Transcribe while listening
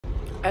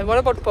And what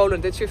about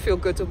Poland? Did you feel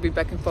good to be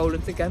back in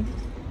Poland again?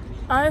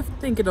 I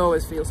think it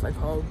always feels like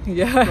home.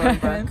 Yeah. Going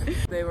back.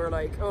 They were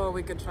like, oh,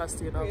 we can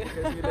trust you now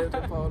because you lived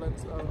in Poland.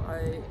 So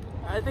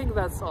I think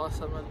that's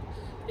awesome. And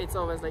it's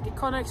always like, it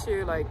connects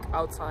you like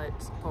outside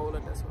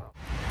Poland as well.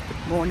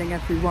 Good morning,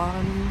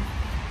 everyone.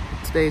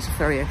 Today is a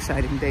very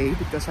exciting day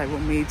because I will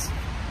meet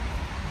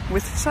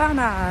with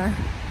Saana,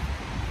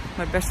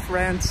 my best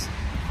friend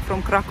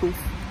from Kraków.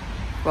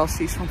 Well,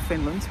 she's from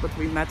Finland, but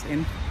we met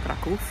in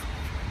Kraków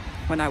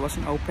when I was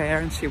an au pair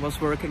and she was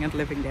working and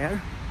living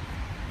there.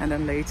 And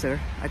then later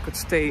I could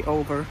stay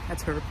over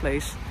at her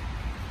place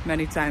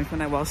many times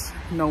when I was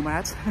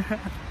nomad.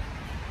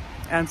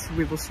 And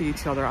we will see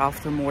each other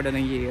after more than a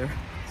year.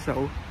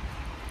 So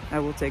I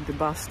will take the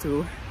bus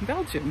to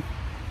Belgium.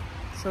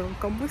 So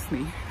come with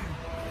me.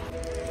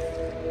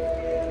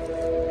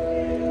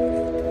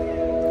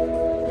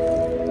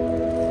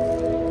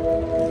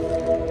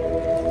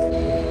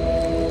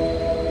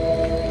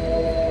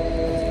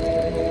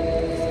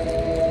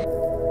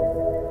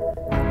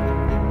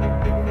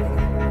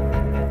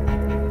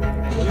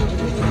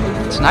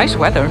 It's nice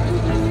weather.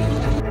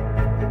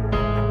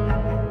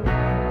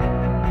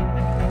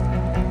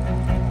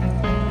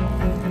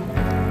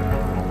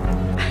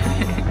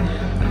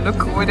 Look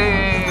who it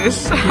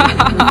is.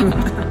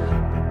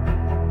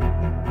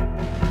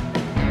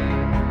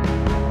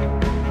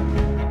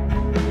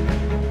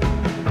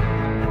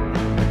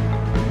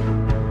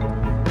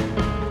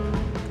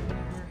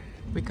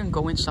 We can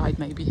go inside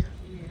maybe,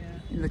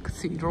 in the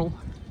cathedral.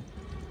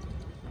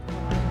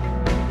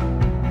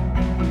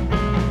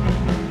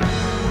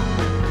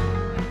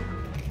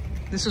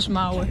 This is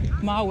Moją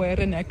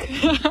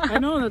Renek. I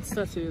know that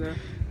statue there.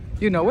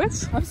 You know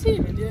it? I've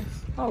seen it, yes.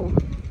 Oh.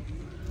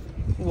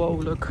 Whoa,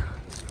 look.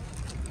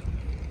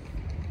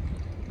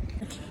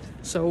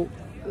 So,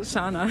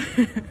 Saana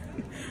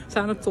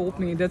told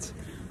me that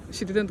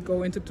she didn't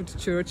go into the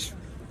church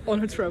on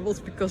her travels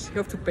because you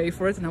have to pay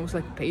for it. And I was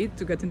like, pay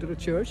to get into the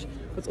church?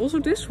 But also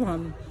this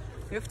one.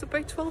 You have to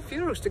pay 12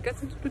 euros to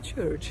get into the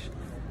church.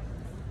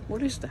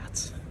 What is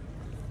that?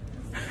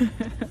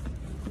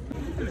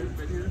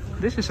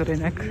 This is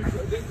Renek.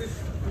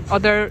 Oh,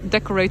 they're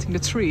decorating the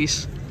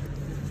trees.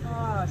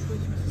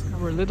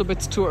 We're a little bit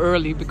too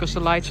early because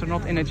the lights are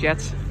not in it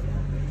yet.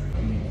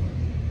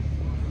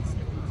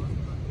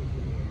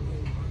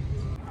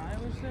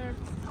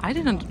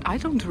 I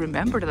don't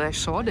remember that I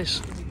saw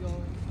this.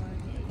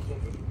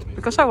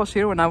 Because I was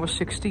here when I was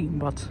 16,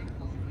 but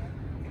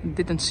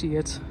didn't see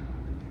it.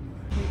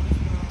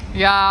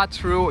 Yeah,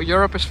 true.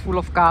 Europe is full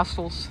of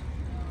castles.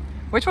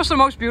 Which was the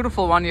most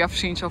beautiful one you have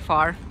seen so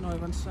far?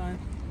 Neuschwanstein.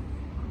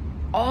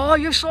 Oh,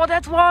 you saw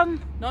that one?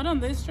 Not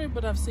on this trip,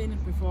 but I've seen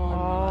it before.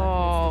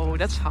 Oh,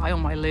 that's high on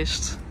my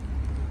list.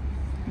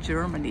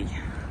 Germany.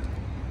 Here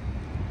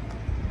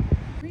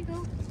we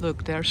go.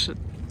 Look, there's a...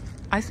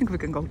 I think we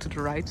can go to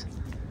the right.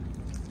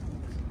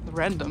 A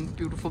random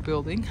beautiful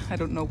building. I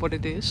don't know what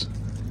it is.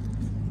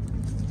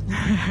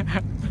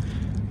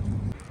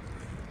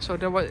 So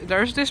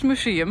there's this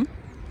museum.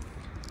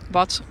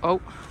 But,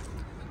 oh,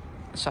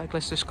 a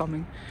cyclist is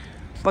coming.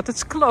 But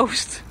it's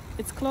closed.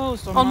 It's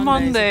closed on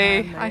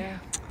Monday. Yeah.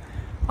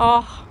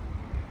 Oh.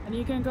 And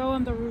you can go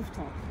on the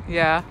rooftop.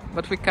 Yeah,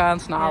 but we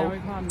can't now. Yeah, we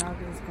can't now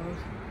because it's closed.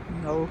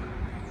 No.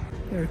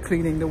 They're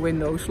cleaning the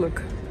windows,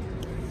 look.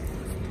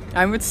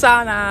 I'm with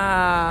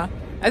Saana.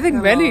 I think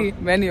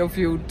many of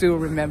you do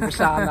remember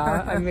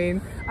Saana. I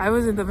mean, I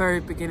was in the very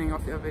beginning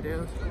of your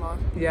videos a lot.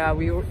 Yeah,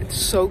 we were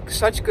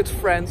such good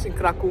friends in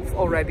Kraków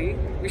already.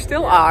 We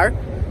still are.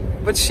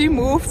 But she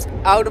moved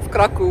out of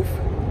Kraków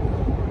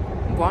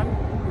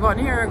 1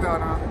 year ago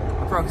now,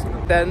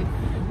 approximately. Then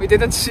we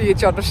didn't see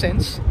each other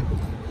since.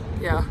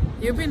 Yeah,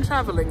 you've been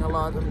traveling a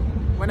lot,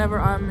 and whenever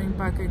I'm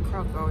back in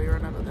Krakow, you're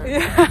never there.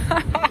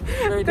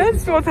 Yeah.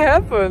 That's what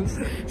happens.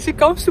 She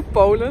comes to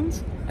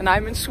Poland and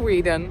I'm in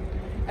Sweden.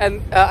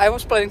 And I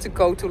was planning to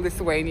go to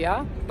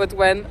Lithuania, but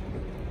when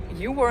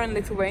you were in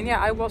Lithuania,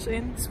 I was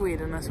in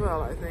Sweden as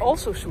well, I think.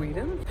 Also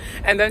Sweden.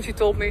 And then she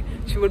told me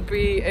she would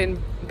be in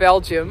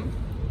Belgium.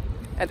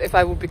 And if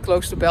I would be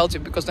close to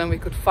Belgium, because then we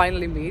could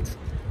finally meet.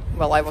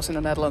 Well, I was in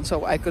the Netherlands,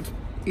 so I could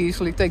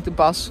easily take the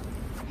bus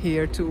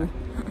here to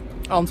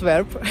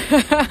Antwerp.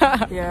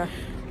 Yeah.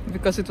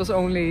 Because it was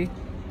only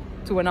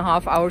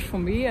 2.5 hours for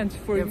me and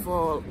for you.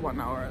 For 1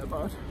 hour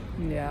about.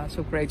 Yeah,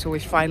 so great. So we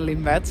finally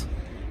met.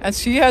 And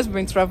she has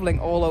been traveling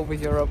all over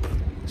Europe.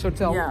 So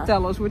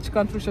tell us, which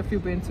countries have you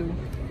been to?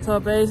 So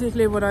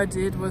basically what I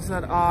did was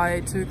that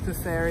I took the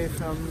ferry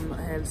from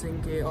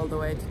Helsinki all the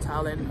way to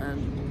Tallinn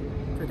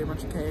and pretty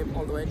much came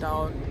all the way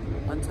down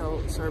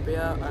until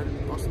Serbia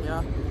and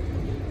Bosnia.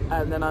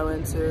 And then I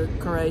went to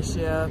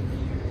Croatia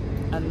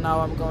and now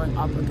I'm going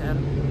up again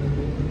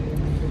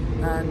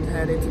and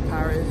heading to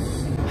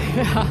Paris.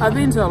 Yeah. I've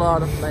been to a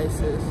lot of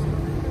places.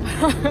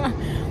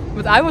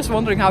 But I was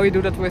wondering how you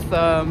do that with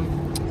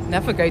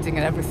navigating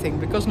and everything,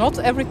 because not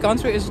every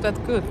country is that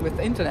good with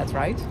the internet,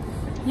 right?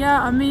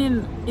 Yeah, I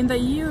mean, in the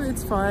EU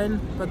it's fine,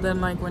 but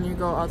then like when you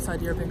go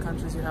outside European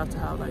countries, you have to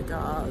have like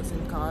a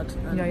SIM card,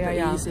 and the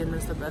eSIM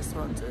is the best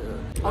one to.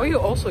 Oh, you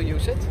also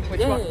use it?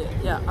 Which one?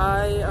 Yeah.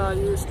 I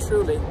use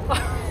Truly.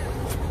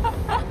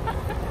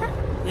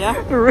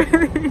 Yeah.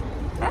 Really?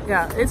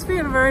 Yeah, it's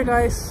been very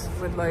nice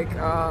with like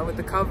with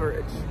the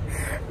coverage.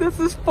 That's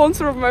the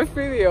sponsor of my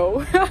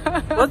video.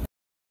 What?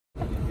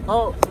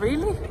 Oh,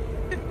 really?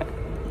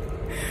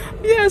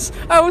 Yes,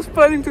 I was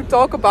planning to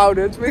talk about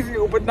it with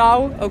you, but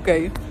now,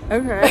 okay.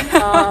 Okay.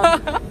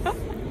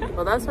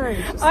 Well, that's very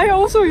interesting. I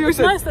also use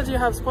it. It's nice that you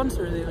have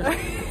sponsors even.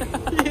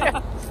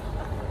 Yeah.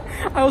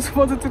 I also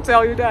wanted to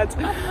tell you that.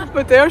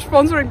 But they're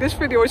sponsoring this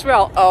video as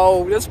well.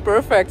 Oh, that's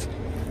perfect.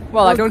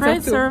 Well, I don't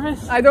have to.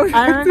 Service. I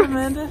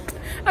recommend it.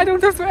 I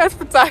don't have to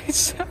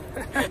advertise.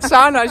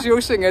 Saana is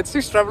using it.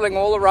 She's traveling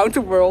all around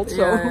the world. So.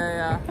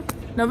 Yeah.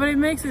 No, but it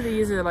makes it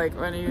easy, like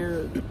when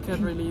you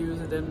can really use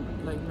it in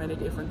like many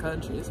different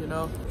countries, you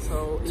know.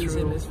 So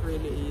eSIM is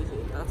really easy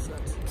in that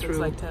sense. It's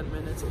like 10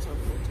 minutes or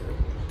something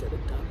to get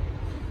it done.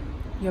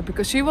 Yeah,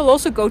 because she will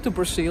also go to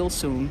Brazil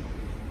soon,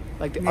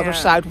 like the other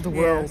side of the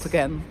world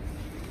again.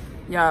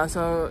 Yeah,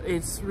 so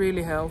it's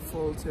really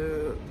helpful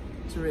to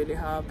really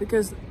have,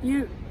 because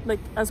you like,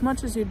 as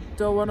much as you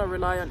don't want to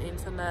rely on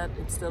internet,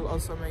 it still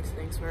also makes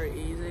things very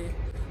easy.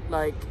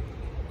 Like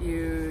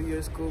you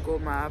use Google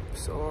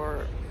Maps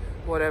or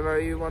whatever,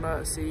 you want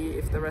to see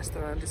if the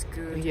restaurant is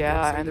good.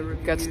 Yeah,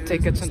 and get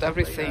tickets and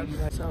everything.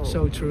 Like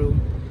so true.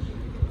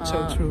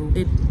 So true.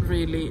 It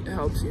really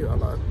helps you a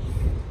lot.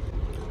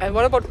 And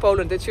what about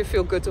Poland? Did you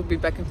feel good to be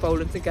back in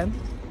Poland again?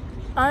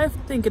 I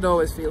think it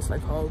always feels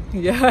like home.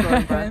 Yeah.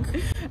 Going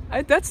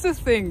back. That's the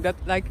thing, that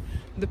like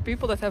the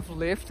people that have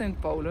lived in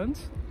Poland,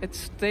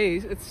 it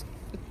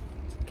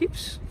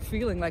keeps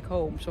feeling like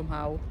home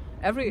somehow.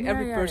 Every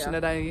person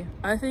that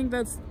I think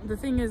that's the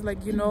thing, is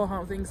like, you know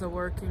how things are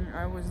working.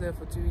 I was there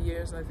for 2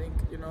 years. I think,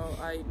 you know,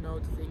 I know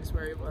the things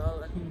very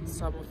well, and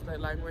some of the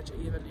language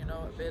even, you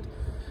know, a bit.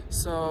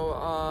 So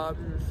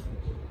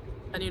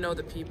and you know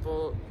the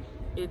people,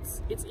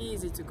 it's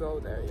easy to go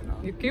there, you know.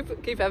 You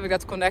keep having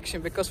that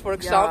connection, because for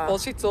example,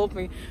 she told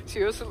me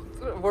she was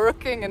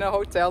working in a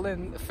hotel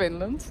in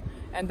Finland,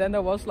 and then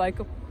there was like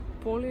a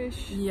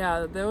Polish.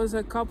 Yeah, there was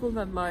a couple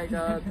that like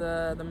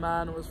the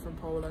man was from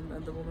Poland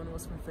and the woman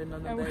was from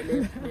Finland, and they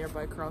lived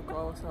nearby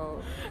Krakow.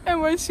 So.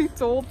 And when she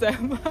told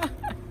them,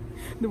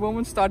 the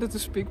woman started to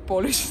speak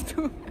Polish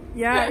too.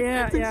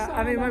 Yeah.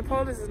 I mean, my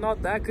Polish is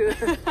not that good.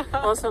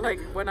 Also, like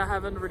when I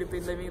haven't really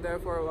been living there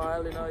for a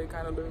while, you know, you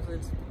kind of lose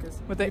it,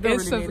 because but they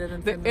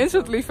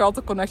instantly felt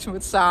a connection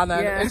with Saana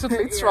and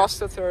instantly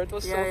trusted her. It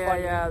was so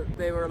funny. Yeah.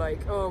 They were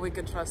like, oh, we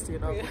can trust you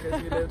now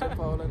because you lived in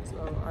Poland. So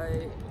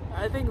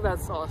I think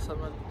that's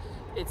awesome, and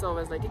it's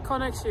always like it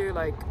connects you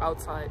like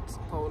outside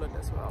Poland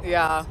as well.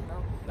 Yeah, you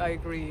know? I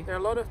agree. There are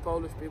a lot of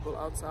Polish people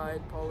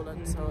outside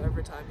Poland, so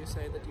every time you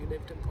say that you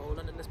lived in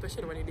Poland, and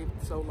especially when you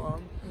lived so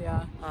long,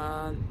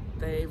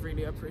 they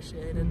really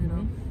appreciate it, you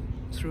know.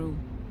 True.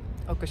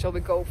 Okay, shall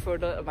we go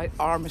further? My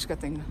arm is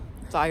getting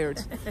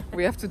tired.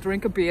 We have to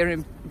drink a beer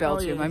in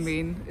Belgium. Oh, yes. I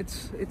mean,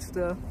 it's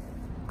the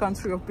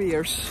country of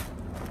beers.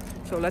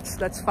 So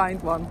let's find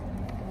one.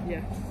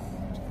 Yeah.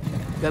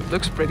 That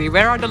looks pretty.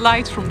 Where are the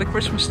lights from the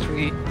Christmas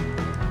tree?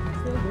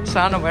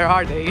 Saana, where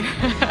are they?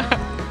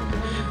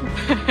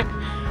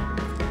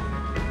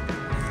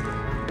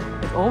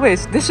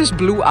 This is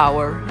blue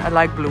hour. I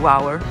like blue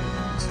hour.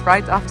 It's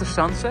right after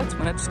sunset,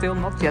 when it's still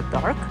not yet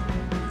dark.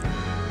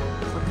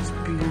 But it's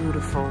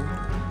beautiful.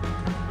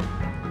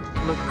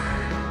 Look,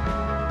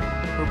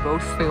 we're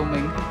both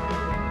filming.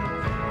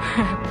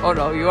 Oh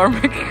no, you're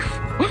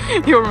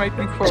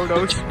making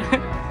photos.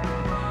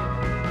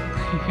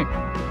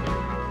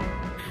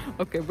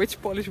 Okay,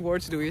 which Polish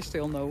words do you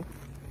still know?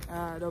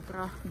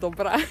 Dobra.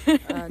 Dobra.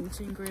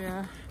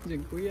 Dziękuję.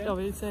 Dziękuję. Do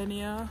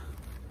widzenia.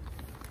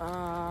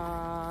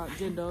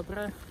 Dzień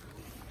dobry.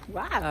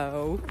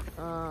 Wow.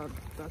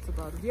 That's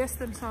about it.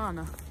 Jestem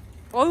Saana.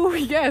 Oh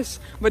yes,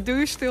 but do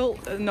you still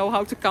know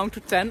how to count to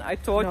 10? I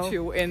taught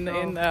you in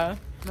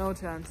no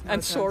chance.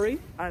 And sorry?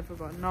 I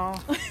forgot. No.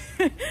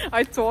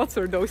 I taught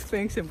her those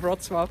things in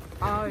Wrocław.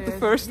 Oh, yes. The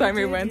first time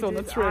we went on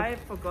a trip. I've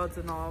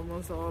forgotten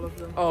almost all of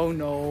them. Oh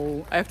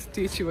no, I have to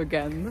teach you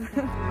again.